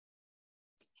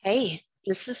Hey,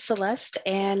 this is Celeste,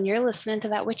 and you're listening to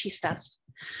that witchy stuff.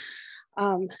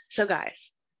 So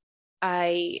guys,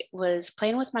 I was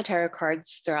playing with my tarot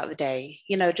cards throughout the day,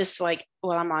 just like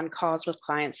while I'm on calls with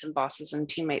clients and bosses and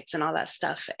teammates and all that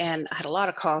stuff. And I had a lot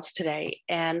of calls today,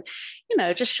 and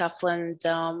just shuffling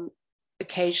them,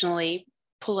 occasionally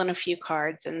pulling a few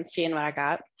cards and seeing what I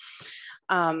got.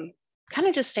 Kind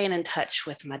of just staying in touch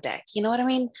with my deck, you know what I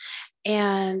mean?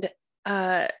 And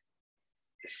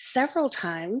several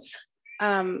times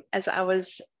as I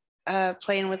was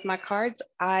playing with my cards,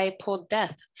 I pulled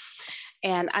death.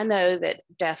 And I know that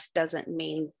death doesn't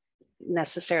mean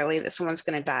necessarily that someone's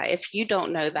going to die. If you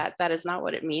don't know that, that is not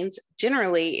what it means.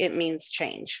 Generally, it means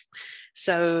change.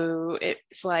 So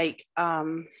it's like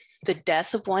the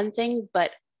death of one thing,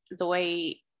 but the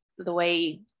way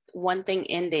one thing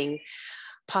ending,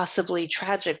 possibly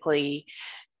tragically,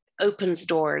 opens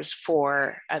doors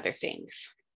for other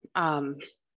things.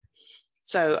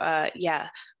 Yeah,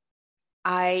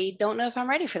 I don't know if I'm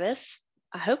ready for this.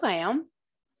 I hope I am.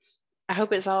 I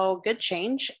hope it's all good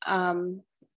change.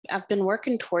 I've been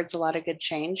working towards a lot of good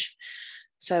change.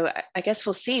 So I guess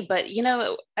we'll see. But,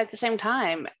 at the same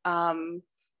time,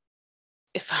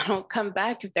 if I don't come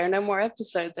back, if there are no more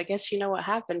episodes, I guess you know what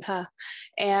happened, huh?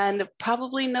 And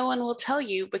probably no one will tell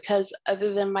you because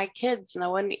other than my kids,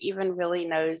 no one even really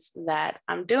knows that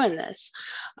I'm doing this.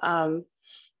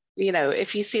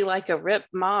 If you see like a rip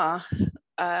ma,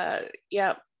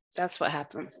 yeah, that's what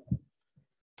happened.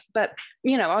 But,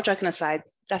 all joking aside,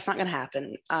 that's not going to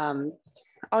happen.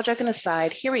 All joking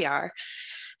aside, here we are,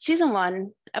 season 1,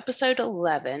 episode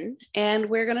 11, and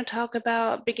we're going to talk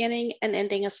about beginning and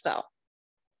ending a spell,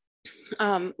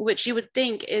 which you would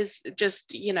think is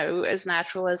just, as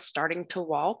natural as starting to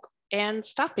walk and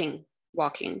stopping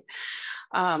walking.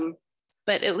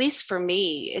 But at least for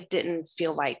me, it didn't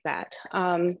feel like that.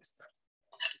 I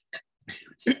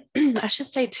should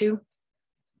say too,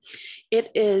 it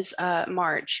is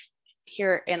March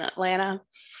here in Atlanta.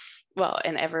 Well,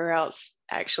 and everywhere else,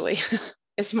 actually.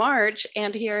 It's March,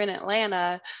 and here in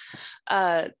Atlanta,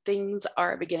 things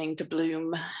are beginning to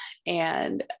bloom,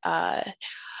 and all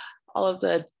of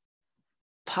the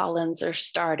pollens are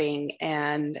starting,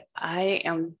 and I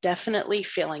am definitely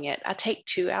feeling it. I take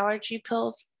 2 allergy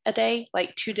pills a day,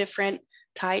 like 2 different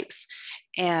types,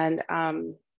 and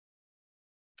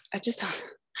I just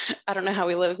I don't know how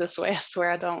we live this way. I swear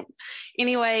I don't.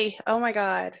 Anyway, oh my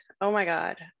God. I'm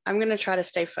going to try to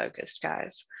stay focused,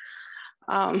 guys.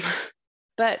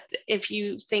 But if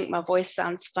you think my voice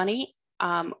sounds funny,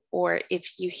 or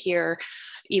if you hear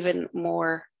even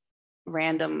more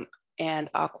random and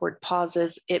awkward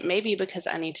pauses, it may be because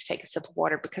I need to take a sip of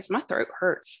water because my throat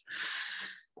hurts.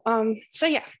 So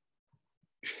yeah.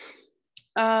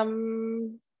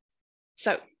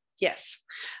 So yes,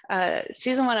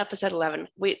 season 1, episode 11.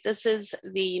 This is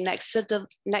the next to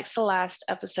last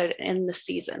episode in the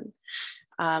season.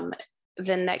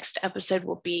 The next episode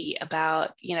will be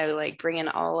about, like bringing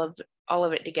all of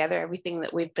it together, everything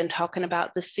that we've been talking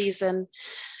about this season,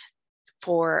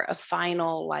 for a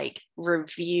final like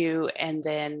review, and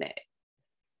then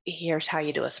here's how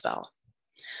you do a spell.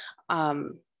 I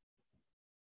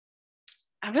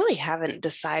really haven't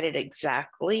decided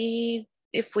exactly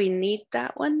if we need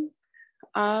that one.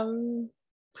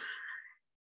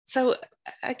 So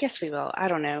I guess we will. I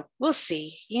don't know. We'll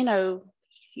see. You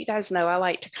guys know I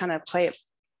like to kind of play it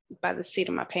by the seat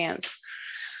of my pants.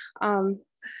 And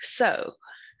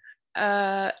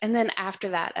then after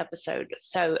that episode,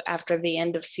 so after the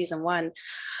end of season 1,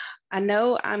 I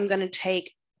know I'm going to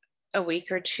take a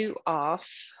week or 2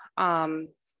 off. And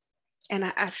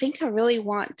I think I really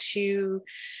want to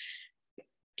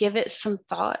give it some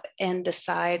thought and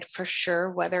decide for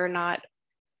sure whether or not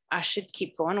I should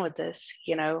keep going with this.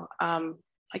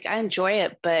 Like I enjoy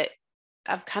it, but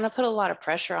I've kind of put a lot of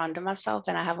pressure onto myself,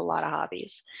 and I have a lot of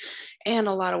hobbies and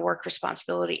a lot of work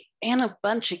responsibility and a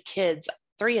bunch of kids.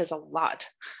 3 is a lot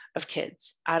of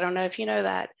kids. I don't know if you know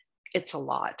that. It's a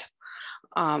lot.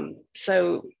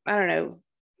 So I don't know.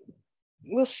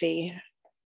 We'll see.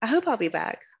 I hope I'll be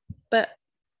back, but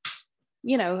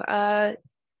I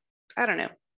don't know.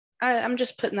 I'm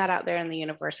just putting that out there in the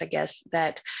universe, I guess,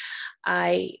 that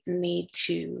I need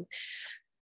to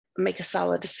make a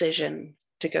solid decision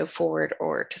to go forward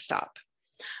or to stop.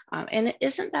 And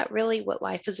isn't that really what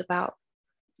life is about?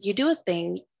 You do a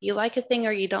thing, you like a thing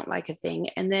or you don't like a thing,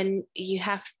 and then you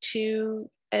have to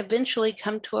eventually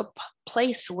come to a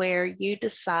place where you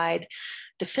decide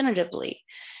definitively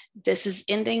this is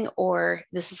ending or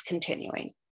this is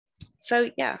continuing. So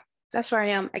yeah, that's where I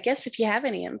am. I guess if you have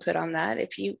any input on that,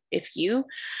 if you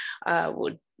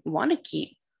would want to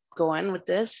keep going with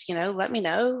this, let me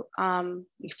know. You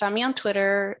can find me on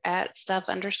Twitter at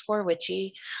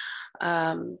stuff_witchy.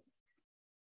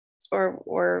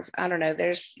 Or I don't know,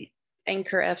 there's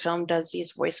Anchor FM does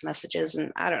these voice messages,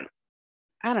 and I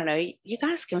don't know. You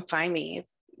guys can find me if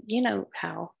you know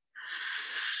how.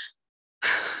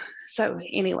 So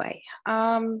anyway,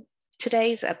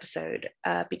 today's episode,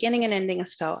 beginning and ending a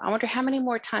spell. I wonder how many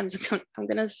more times I'm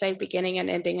going to say beginning and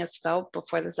ending a spell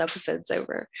before this episode's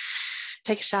over.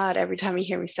 Take a shot every time you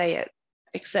hear me say it,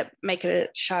 except make it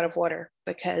a shot of water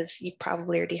because you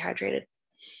probably are dehydrated.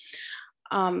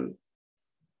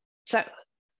 So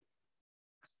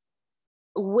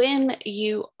when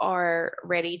you are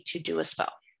ready to do a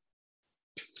spell,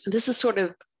 this is sort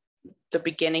of the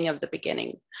beginning of the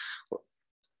beginning,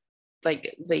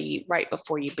 like the right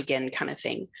before you begin kind of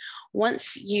thing.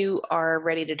 Once you are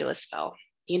ready to do a spell,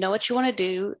 you know what you want to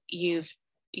do.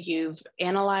 You've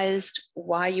analyzed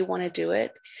why you want to do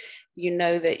it. You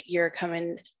know that you're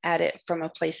coming at it from a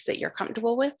place that you're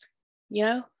comfortable with,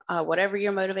 whatever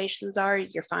your motivations are,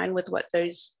 you're fine with what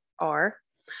those are.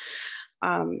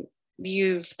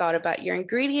 You've thought about your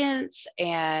ingredients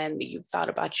and you've thought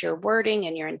about your wording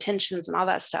and your intentions and all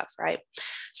that stuff, right?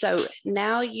 So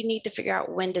now you need to figure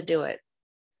out when to do it.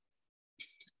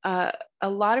 A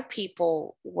lot of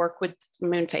people work with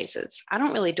moon phases. I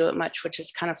don't really do it much, which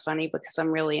is kind of funny because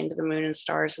I'm really into the moon and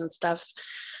stars and stuff,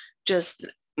 just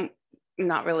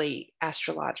not really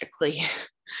astrologically.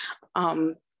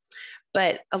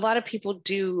 But a lot of people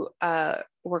do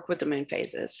work with the moon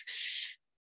phases.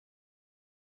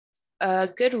 A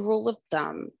good rule of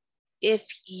thumb, if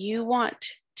you want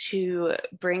to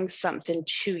bring something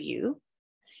to you,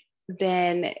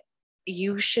 then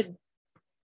you should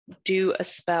do a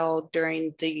spell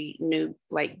during the new,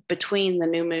 like between the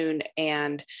new moon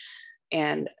and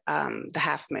the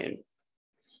half moon.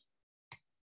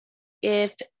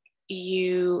 If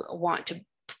you want to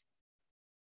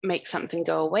make something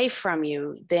go away from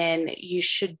you, then you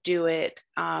should do it.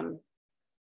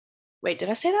 Wait,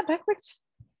 did I say that backwards?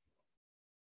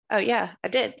 Oh yeah, I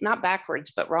did. Not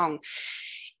backwards, but wrong.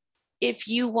 If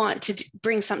you want to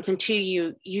bring something to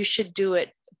you, you should do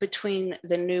it between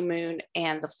the new moon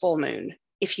and the full moon.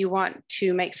 If you want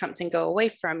to make something go away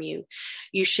from you,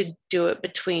 you should do it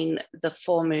between the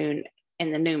full moon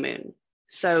and the new moon.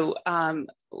 So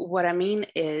what I mean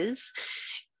is,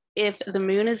 if the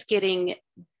moon is getting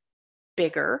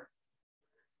bigger,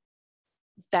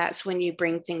 that's when you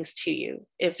bring things to you.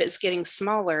 If it's getting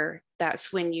smaller,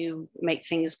 that's when you make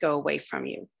things go away from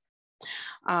you.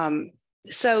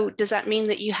 So does that mean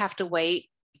that you have to wait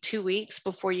 2 weeks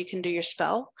before you can do your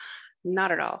spell?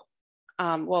 Not at all.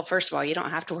 Well, first of all, you don't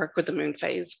have to work with the moon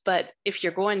phase, but if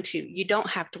you're going to, you don't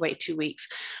have to wait 2 weeks,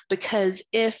 because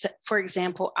if, for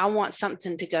example, I want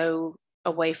something to go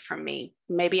away from me,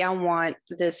 maybe I want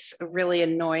this really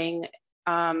annoying,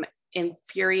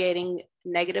 infuriating,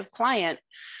 negative client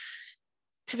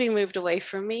to be moved away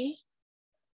from me,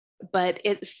 but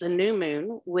it's the new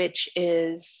moon, which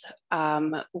is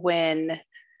when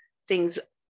things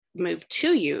move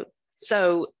to you.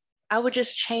 So I would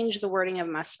just change the wording of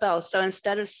my spell. So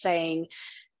instead of saying,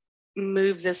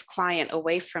 move this client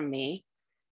away from me,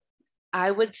 I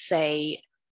would say,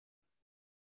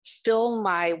 fill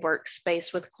my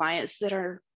workspace with clients that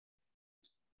are,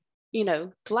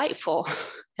 delightful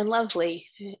and lovely.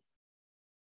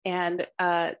 And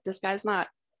this guy's not.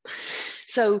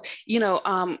 So,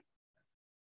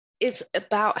 it's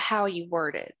about how you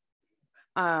word it.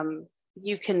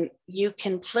 You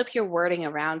can flip your wording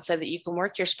around so that you can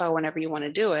work your spell whenever you want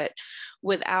to do it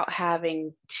without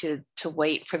having to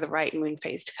wait for the right moon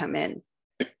phase to come in.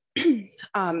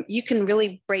 You can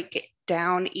really break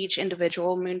down each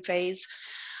individual moon phase.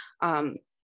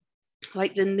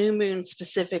 Like the new moon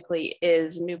specifically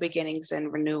is new beginnings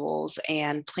and renewals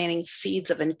and planting seeds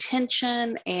of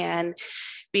intention and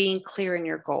being clear in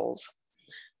your goals.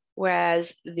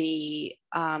 Whereas the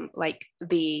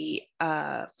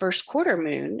first quarter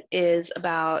moon is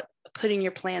about putting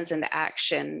your plans into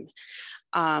action,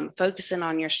 focusing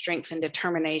on your strength and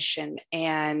determination,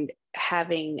 and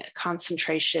having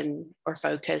concentration or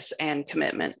focus and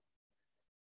commitment.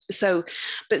 So,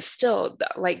 but still,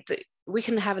 we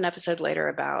can have an episode later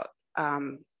about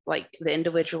like the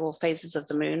individual phases of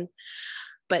the moon,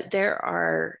 but there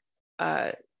are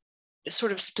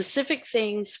sort of specific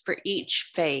things for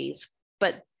each phase.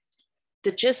 But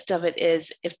the gist of it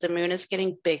is, if the moon is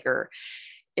getting bigger,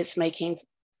 it's making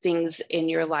things in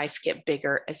your life get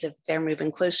bigger as if they're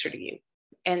moving closer to you.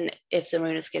 And if the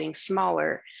moon is getting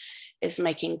smaller, it's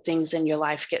making things in your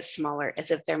life get smaller as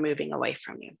if they're moving away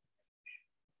from you.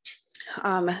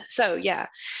 So yeah,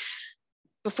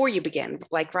 before you begin,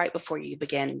 like right before you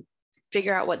begin,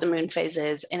 figure out what the moon phase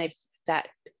is. And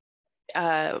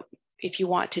if you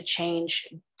want to change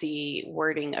the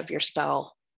wording of your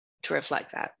spell to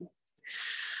reflect that.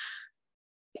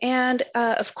 And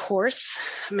of course,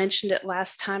 I mentioned it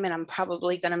last time, and I'm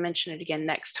probably going to mention it again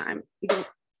next time,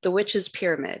 the Witch's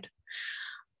Pyramid.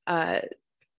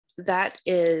 That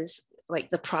is like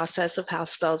the process of how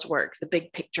spells work, the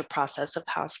big picture process of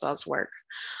how spells work.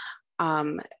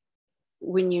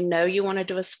 When you know you want to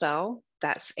do a spell,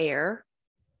 that's air.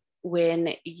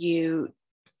 When you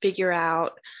figure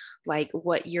out like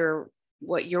what your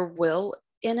will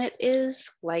in it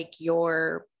is, like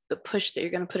the push that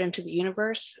you're going to put into the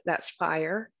universe, that's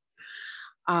fire.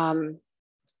 When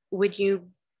you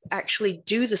actually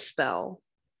do the spell,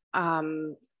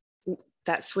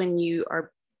 that's when you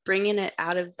are bringing it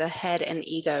out of the head and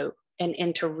ego and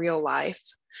into real life.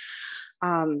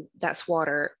 That's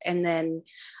water. And then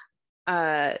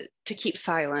to keep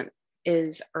silent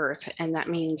is earth. And that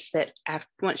means that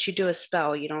once you do a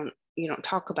spell, you don't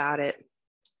talk about it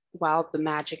while the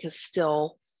magic is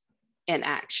still in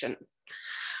action.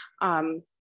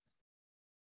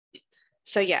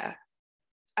 So yeah,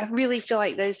 I really feel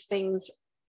like those things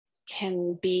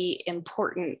can be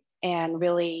important and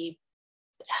really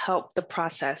help the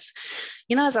process.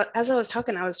 You know, as I was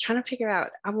talking, I was trying to figure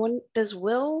out, does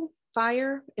will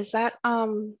fire, is that,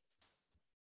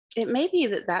 it may be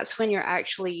that's when you're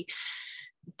actually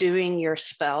doing your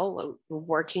spell,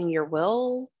 working your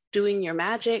will, doing your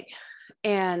magic,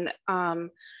 and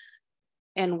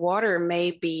water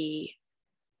may be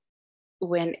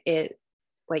when it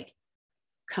like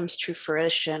comes to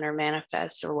fruition or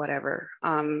manifests or whatever.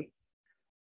 I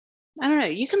don't know.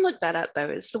 You can look that up though.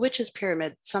 It's the Witch's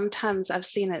Pyramid. Sometimes I've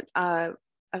seen it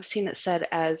said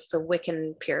as the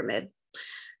Wiccan Pyramid.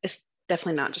 It's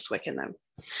definitely not just Wiccan though.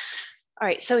 All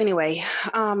right. So anyway,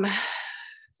 are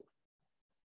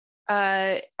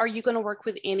you going to work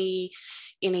with any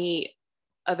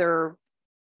other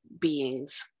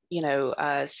beings? You know,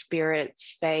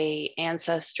 spirits, fae,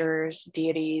 ancestors,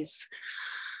 deities,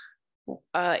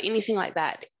 anything like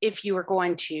that. If you are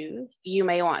going to, you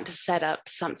may want to set up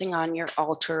something on your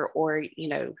altar or, you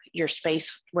know, your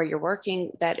space where you're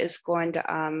working that is going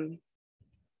to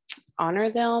honor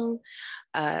them,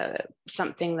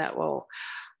 something that will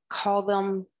call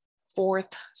them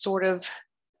forth, sort of,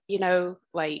 you know,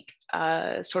 like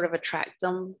sort of attract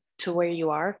them to where you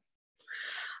are.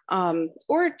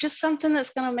 Or just something that's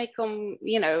going to make them,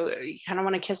 you know, you kind of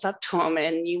want to kiss up to them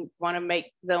and you want to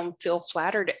make them feel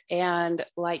flattered and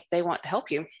like they want to help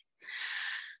you.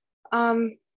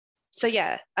 So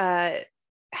yeah,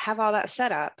 have all that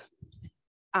set up.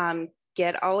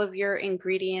 Get all of your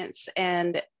ingredients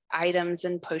and items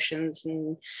and potions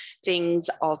and things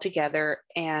all together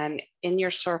and in your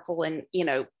circle and, you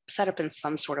know, set up in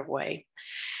some sort of way.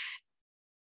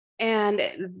 And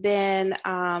then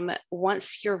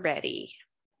once you're ready,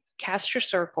 cast your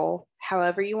circle,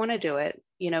 however you want to do it,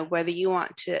 you know, whether you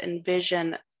want to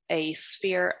envision a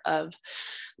sphere of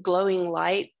glowing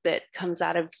light that comes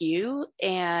out of you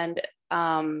and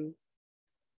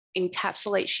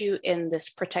encapsulates you in this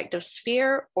protective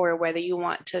sphere, or whether you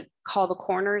want to call the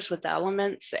corners with the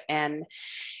elements and,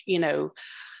 you know,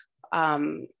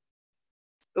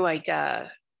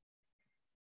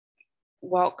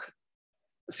 walk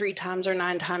 3 times or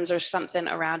 9 times or something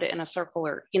around it in a circle,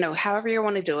 or, you know, however you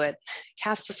want to do it,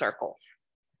 cast a circle.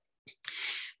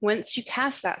 Once you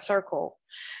cast that circle,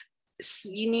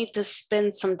 you need to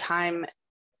spend some time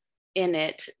in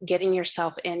it, getting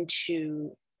yourself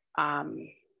into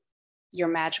your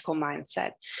magical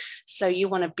mindset. So you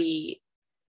want to be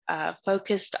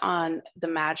focused on the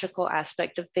magical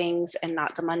aspect of things and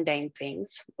not the mundane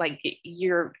things. Like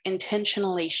you're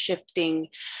intentionally shifting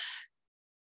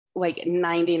like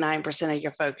 99% of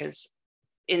your focus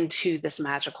into this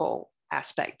magical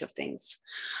aspect of things.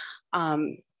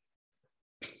 I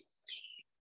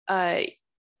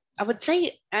would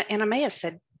say, and I may have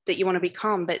said that you want to be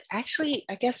calm, but actually,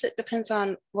 I guess it depends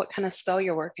on what kind of spell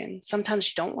you're working. Sometimes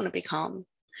you don't want to be calm.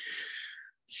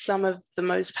 Some of the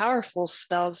most powerful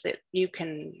spells that you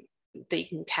can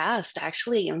cast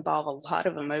actually involve a lot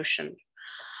of emotion.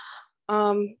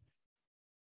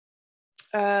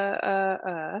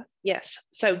 Yes,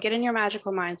 so get in your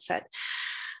magical mindset.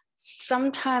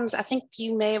 Sometimes I think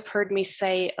you may have heard me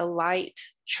say a light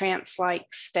trance-like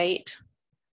state.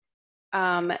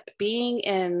 Being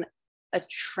in a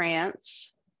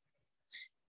trance,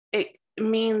 it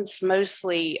means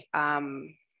mostly,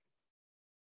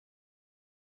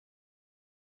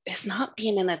 it's not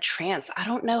being in a trance. I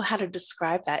don't know how to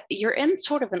describe that. You're in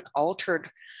sort of an altered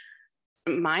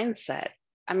mindset.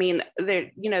 I mean,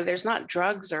 there's not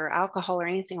drugs or alcohol or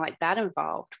anything like that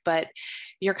involved, but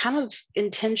you're kind of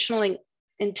intentionally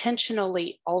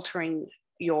altering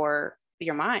your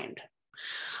mind.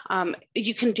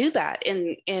 You can do that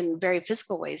in very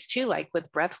physical ways too, like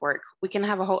with breath work. We can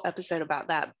have a whole episode about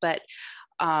that, but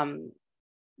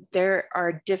there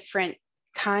are different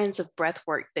kinds of breath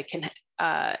work that can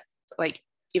like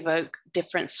evoke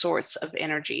different sorts of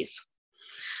energies.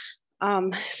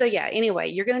 So yeah, anyway,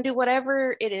 you're going to do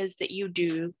whatever it is that you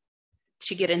do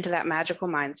to get into that magical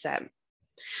mindset.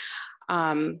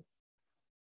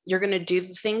 You're going to do the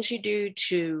things you do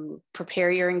to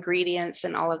prepare your ingredients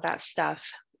and all of that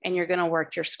stuff, and you're going to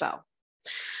work your spell.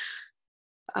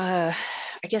 I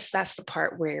guess that's the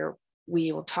part where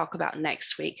we will talk about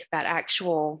next week, that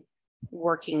actual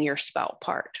working your spell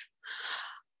part.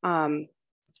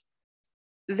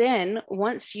 Then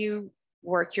once you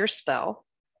work your spell,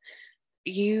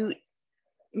 you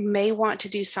may want to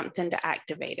do something to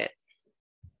activate it.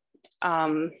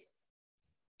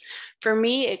 For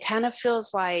me, it kind of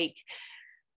feels like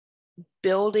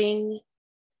building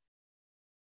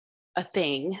a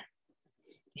thing,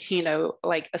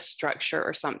 like a structure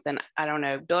or something. I don't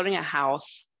know, building a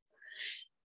house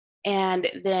and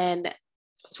then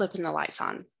flipping the lights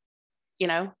on,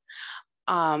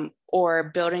 or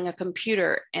building a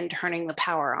computer and turning the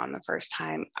power on the first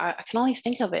time. I can only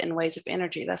think of it in ways of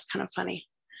energy. That's kind of funny.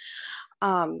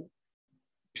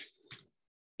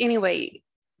 Anyway,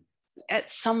 at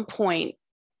some point,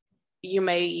 you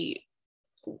may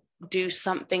do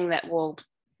something that will,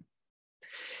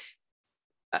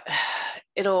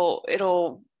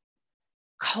 it'll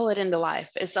call it into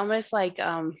life. It's almost like,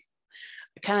 I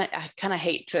kind of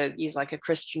hate to use like a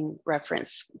Christian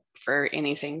reference for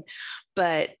anything,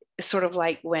 but it's sort of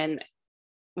like when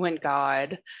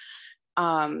God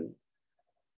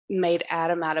made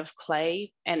Adam out of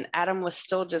clay, and Adam was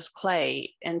still just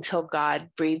clay until God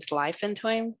breathed life into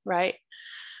him, right?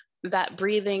 That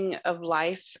breathing of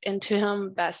life into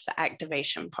him, that's the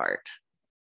activation part.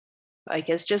 Like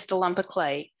it's just a lump of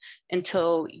clay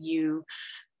until you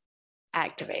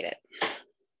activate it.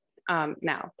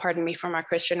 Now, pardon me for my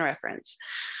Christian reference.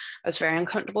 I was very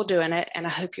uncomfortable doing it, and I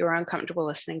hope you were uncomfortable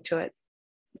listening to it.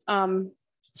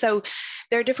 So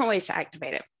there are different ways to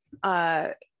activate it.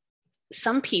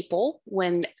 Some people,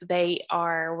 when they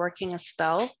are working a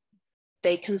spell,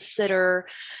 they consider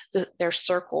their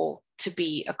circle to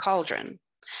be a cauldron.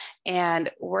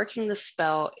 And working the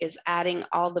spell is adding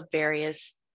all the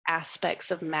various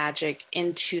aspects of magic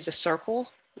into the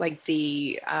circle, like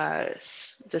the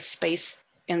space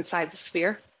inside the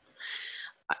sphere.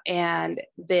 And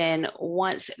then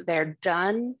once they're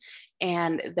done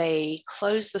and they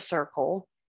close the circle,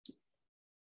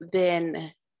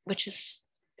 then, which is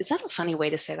that a funny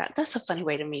way to say that? That's a funny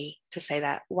way to me to say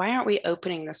that. Why aren't we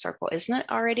opening the circle? Isn't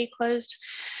it already closed?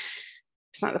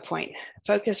 It's not the point.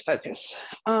 Focus.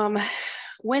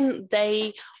 When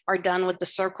they are done with the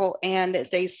circle and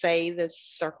they say this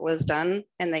circle is done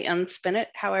and they unspin it,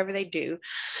 however they do,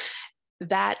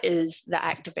 that is the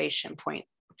activation point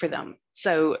for them.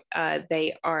 So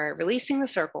they are releasing the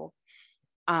circle,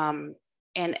 and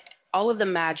all of the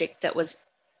magic that was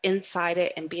inside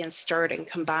it and being stirred and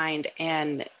combined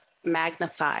and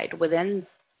magnified within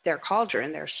their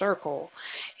cauldron, their circle,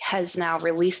 has now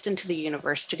released into the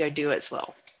universe to go do its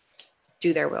will.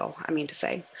 Do their will, I mean to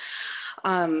say.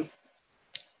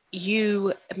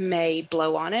 You may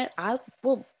blow on it. I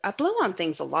blow on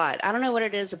things a lot. I don't know what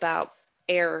it is about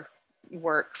air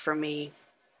work for me.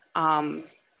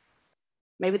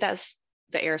 Maybe that's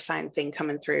the air sign thing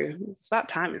coming through. It's about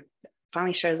time it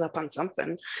finally shows up on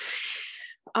something.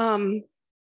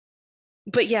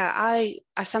 But yeah, I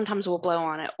sometimes will blow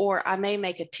on it, or I may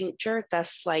make a tincture.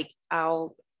 That's like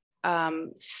I'll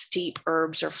steep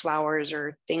herbs or flowers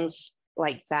or things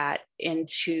like that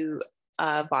into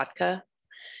vodka,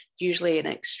 usually an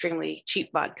extremely cheap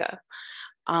vodka,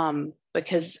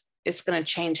 because it's going to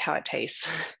change how it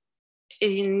tastes.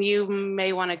 And you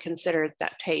may want to consider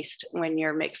that taste when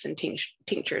you're mixing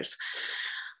tinctures.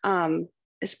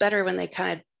 It's better when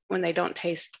they don't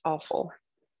taste awful.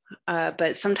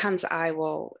 But sometimes I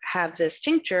will have this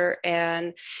tincture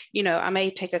and, I may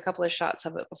take a couple of shots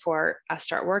of it before I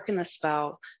start working the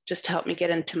spell just to help me get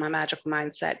into my magical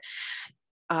mindset.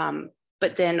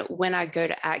 But then when I go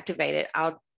to activate it,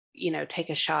 I'll, take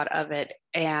a shot of it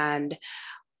and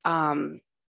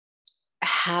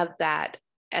have that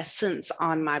essence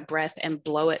on my breath and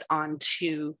blow it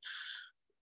onto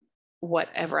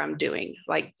whatever I'm doing.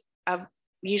 Like I've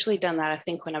usually done that, I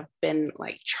think, when I've been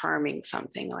like charming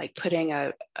something, like putting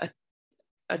a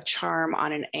charm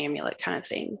on an amulet kind of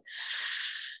thing.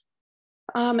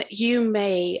 You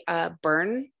may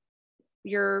burn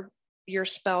your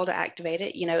spell to activate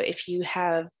it. If you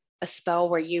have a spell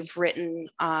where you've written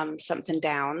something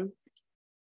down,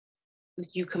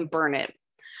 you can burn it.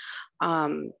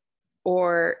 And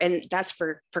that's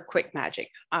for quick magic.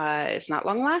 It's not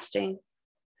long lasting,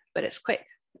 but it's quick.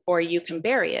 Or you can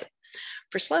bury it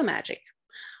for slow magic.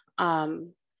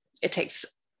 It takes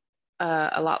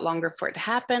a lot longer for it to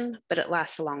happen, but it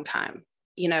lasts a long time.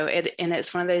 And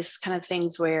it's one of those kind of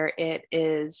things where it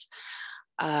is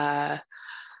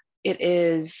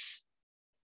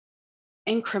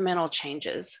incremental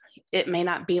changes. It may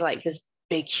not be like this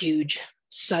big, huge,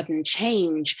 sudden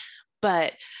change,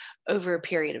 but over a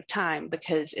period of time,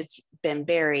 because it's been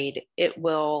buried, it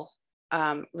will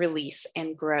release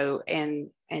and grow and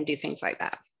do things like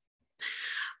that.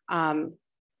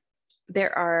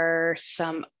 There are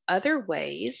some other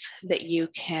ways that you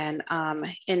can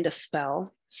end a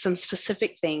spell, some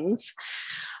specific things.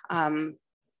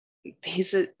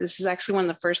 This is actually one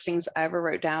of the first things I ever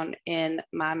wrote down in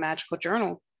my magical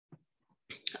journal.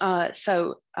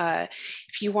 So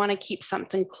if you want to keep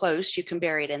something close, you can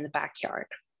bury it in the backyard.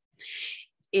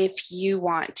 If you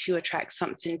want to attract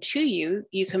something to you,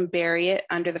 you can bury it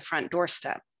under the front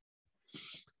doorstep.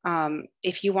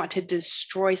 If you want to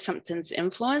destroy something's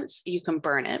influence, you can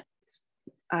burn it.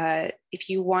 If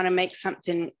you want to make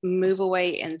something move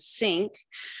away and sink,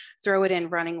 throw it in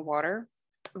running water.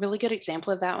 A really good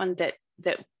example of that one that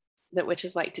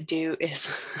witches like to do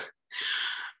is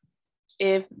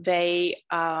if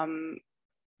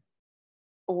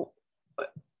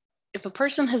a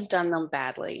person has done them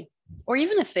badly, or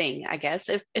even a thing, I guess,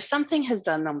 if something has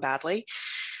done them badly,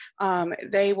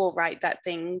 they will write that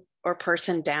thing or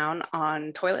person down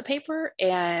on toilet paper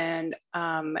and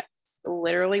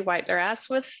literally wipe their ass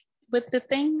with the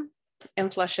thing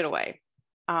and flush it away.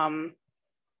 So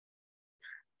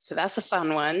that's a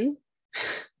fun one.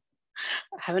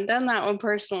 I haven't done that one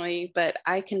personally, but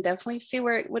I can definitely see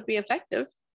where it would be effective.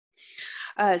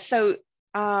 So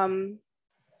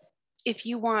if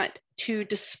you want to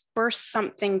disperse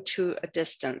something to a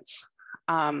distance,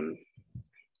 I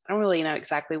don't really know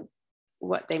exactly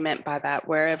what they meant by that,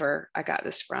 wherever I got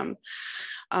this from.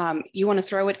 You want to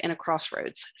throw it in a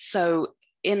crossroads. So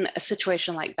in a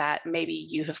situation like that, maybe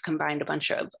you have combined a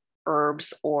bunch of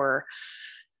herbs or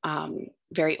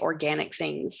very organic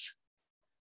things,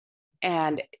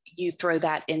 and you throw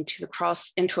that into a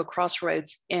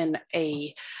crossroads in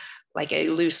a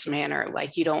loose manner.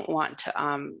 Like, you don't want to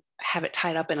have it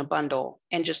tied up in a bundle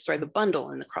and just throw the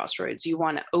bundle in the crossroads. You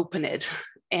want to open it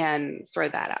and throw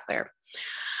that out there.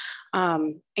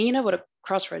 And you know what a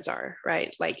crossroads are,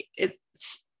 right? Like,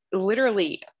 it's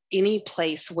literally any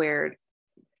place where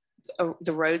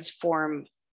the roads form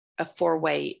a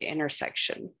four-way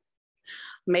intersection.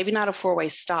 Maybe not a four-way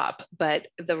stop, but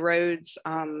the roads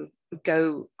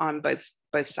go on both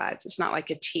sides. It's not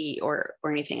like a T or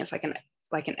anything. It's like an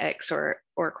X or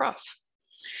a cross.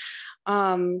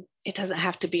 It doesn't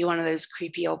have to be one of those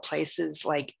creepy old places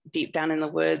like deep down in the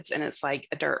woods and it's like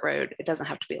a dirt road. It doesn't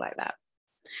have to be like that.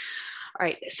 All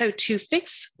right, so to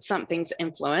fix something's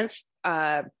influence,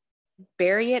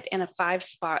 bury it in a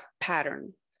 5-spot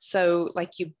pattern. So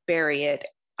like you bury it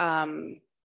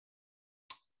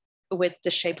with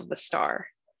the shape of a star.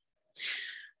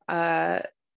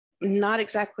 Not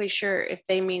exactly sure if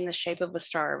they mean the shape of a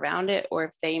star around it or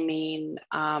if they mean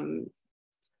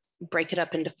break it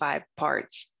up into 5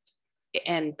 parts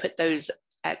and put those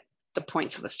at the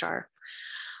points of a star.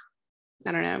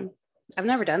 I don't know. I've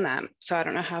never done that, so I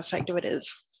don't know how effective it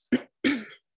is.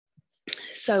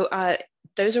 So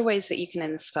those are ways that you can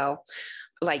end the spell,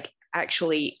 like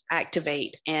actually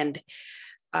activate and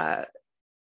end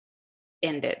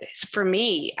it. For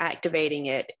me, activating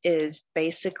it is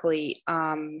basically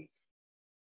ending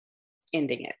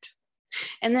it.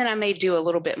 And then I may do a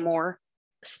little bit more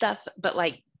stuff, but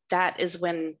like that is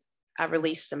when I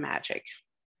release the magic.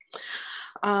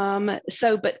 But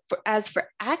as for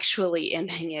actually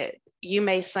ending it, you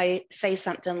may say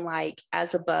something like,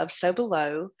 as above, so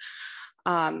below.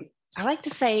 I like to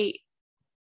say,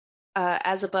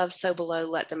 as above, so below,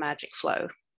 let the magic flow.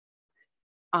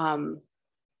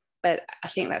 But I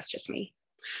think that's just me.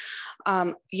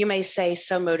 You may say,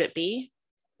 so mote it be.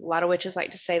 A lot of witches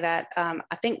like to say that.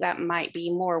 I think that might be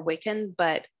more Wiccan,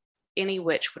 but any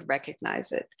witch would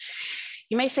recognize it.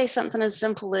 You may say something as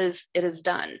simple as, it is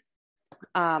done.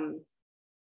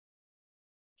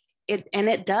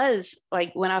 It does,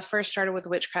 like when I first started with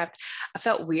witchcraft, I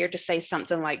felt weird to say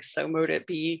something like, so mote it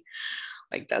be.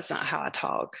 Like, that's not how I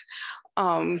talk.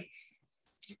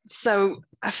 So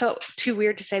I felt too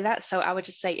weird to say that. So I would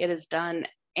just say, it is done.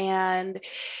 And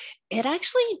it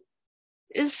actually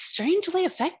is strangely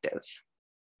effective.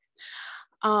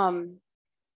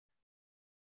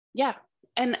 Yeah,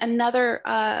 and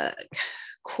another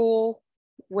cool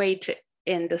way to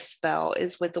end a spell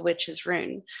is with the Witch's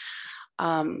Rune.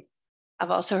 I've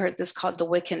also heard this called the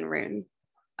Wiccan Rune.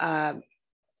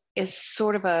 It's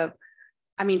sort of a,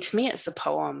 I mean, to me, it's a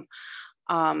poem.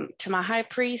 To my high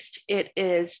priest, it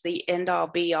is the end all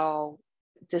be all.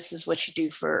 This is what you do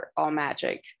for all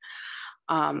magic.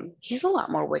 He's a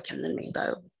lot more Wiccan than me,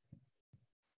 though.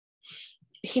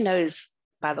 He knows,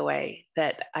 by the way,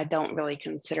 that I don't really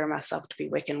consider myself to be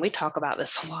Wiccan. We talk about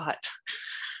this a lot.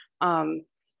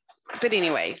 But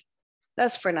anyway,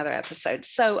 that's for another episode.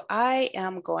 So I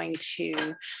am going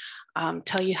to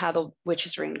tell you how the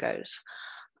Witch's Rune goes.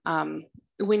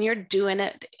 When you're doing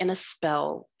it in a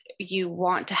spell, you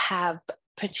want to have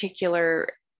particular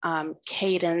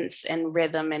cadence and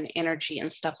rhythm and energy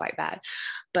and stuff like that.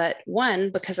 But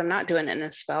one, because I'm not doing it in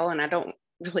a spell and I don't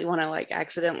really want to like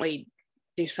accidentally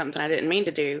do something I didn't mean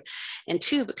to do. And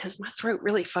two, because my throat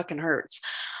really fucking hurts.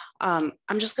 I'm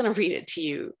just going to read it to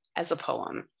you as a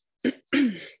poem.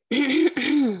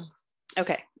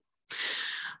 Okay.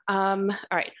 All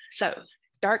right. So,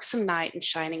 darksome night and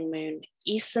shining moon,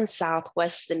 east and south,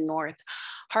 west and north,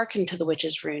 hearken to the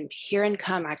Witch's Rune. Hear and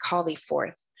come, I call thee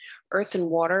forth. Earth and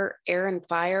water, air and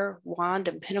fire, wand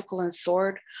and pinnacle and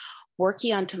sword, work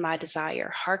ye unto my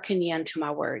desire, hearken ye unto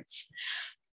my words.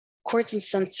 Quartz and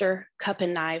censer, cup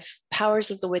and knife,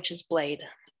 powers of the Witch's blade,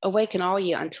 awaken all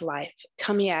ye unto life,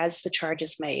 come ye as the charge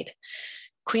is made.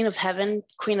 Queen of heaven,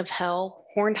 queen of hell,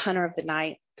 horned hunter of the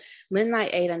night, lend thy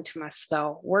aid unto my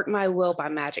spell, work my will by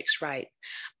magic's right.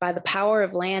 By the power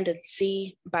of land and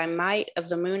sea, by might of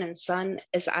the moon and sun,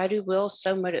 as I do will,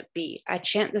 so mote it be. I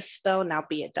chant this spell, now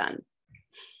be it done.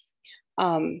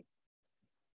 And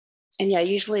yeah,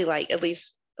 usually like at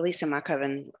least in my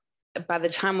coven, by the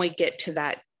time we get to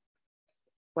that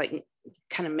like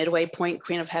kind of midway point,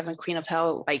 queen of heaven, queen of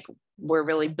hell, like we're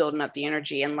really building up the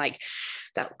energy. And like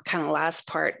that kind of last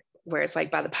part where it's like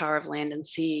by the power of land and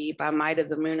sea, by might of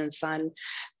the moon and sun,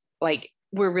 like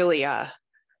we're really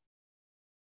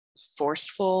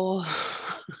forceful.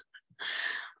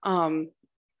 But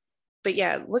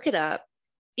yeah, look it up.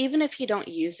 Even if you don't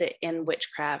use it in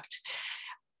witchcraft,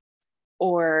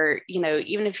 or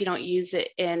even if you don't use it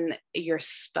in your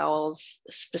spells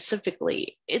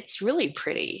specifically, it's really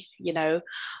pretty.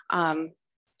 And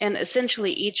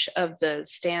essentially each of the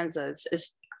stanzas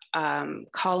is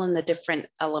calling the different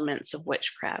elements of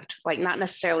witchcraft, like not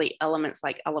necessarily elements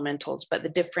like elementals, but the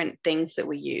different things that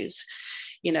we use.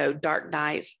 Dark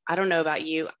nights. I don't know about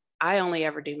you, I only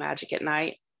ever do magic at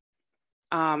night.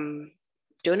 Doing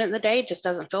it in the day just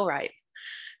doesn't feel right.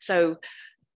 So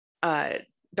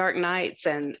dark nights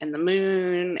and the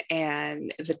moon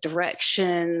and the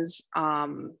directions,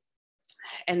 and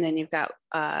then you've got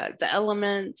the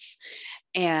elements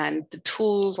and the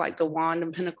tools like the wand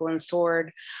and pinnacle and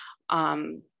sword,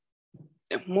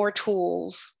 more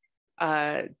tools,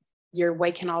 you're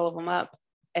waking all of them up,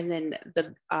 and then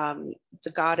the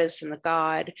goddess and the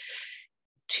god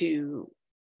to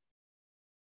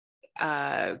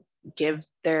give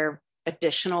their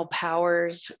additional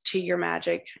powers to your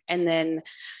magic. And then,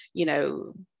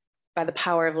 by the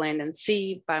power of land and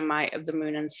sea, by might of the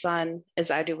moon and sun,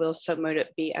 as I do will, so mote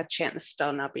it be. I chant the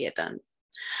spell, now be it done.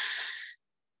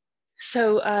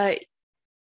 So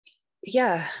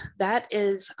yeah, that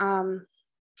is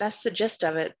that's the gist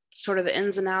of it, sort of the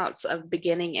ins and outs of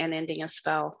beginning and ending a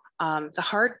spell. The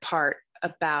hard part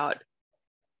about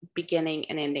beginning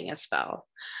and ending a spell,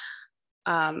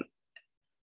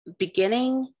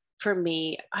 beginning for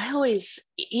me, I always,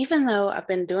 even though I've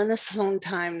been doing this a long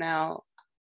time now,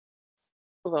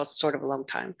 well, sort of a long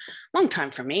time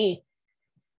for me.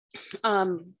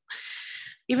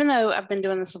 Even though I've been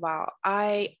doing this a while,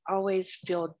 I always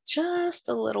feel just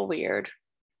a little weird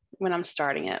when I'm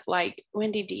starting it. Like,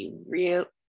 Wendy, do you really,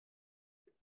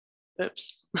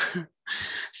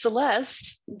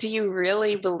 Celeste, do you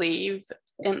really believe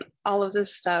in all of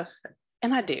this stuff?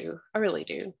 And I do, I really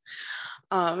do.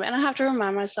 And I have to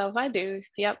remind myself, I do.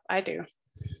 Yep, I do.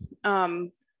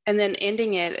 And then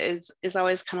ending it is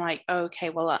always kind of like, okay,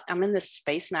 well, I'm in this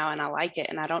space now and I like it.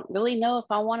 And I don't really know if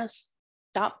I want to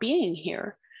stop being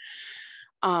here.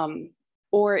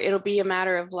 Or it'll be a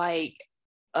matter of like,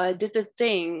 I did the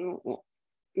thing,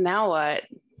 now what?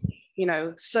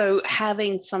 So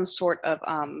having some sort of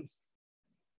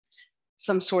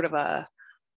a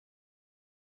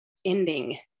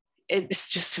ending, it's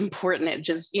just important. It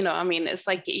just, it's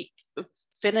like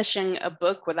finishing a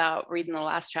book without reading the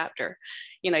last chapter.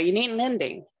 You need an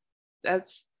ending.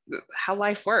 That's how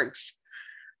life works.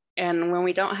 And when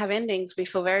we don't have endings, we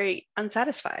feel very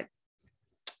unsatisfied.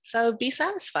 So be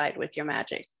satisfied with your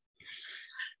magic.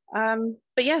 But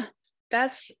yeah,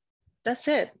 that's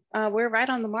it. We're right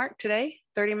on the mark today,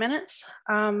 30 minutes.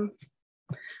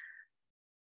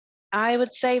 I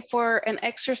would say for an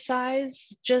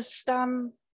exercise, just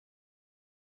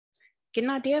get an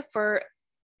idea for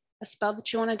a spell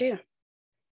that you want to do.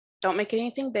 Don't make it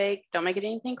anything big. Don't make it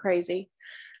anything crazy.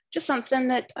 Just something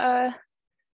that that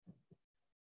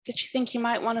you think you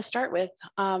might want to start with.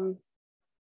 And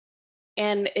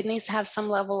it needs to have some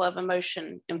level of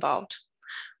emotion involved.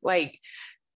 Like,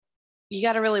 you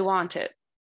got to really want it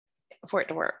for it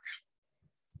to work.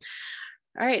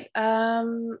 All right.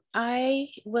 I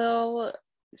will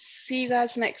see you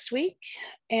guys next week.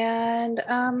 And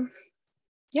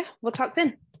yeah, we'll talk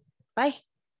then. Bye.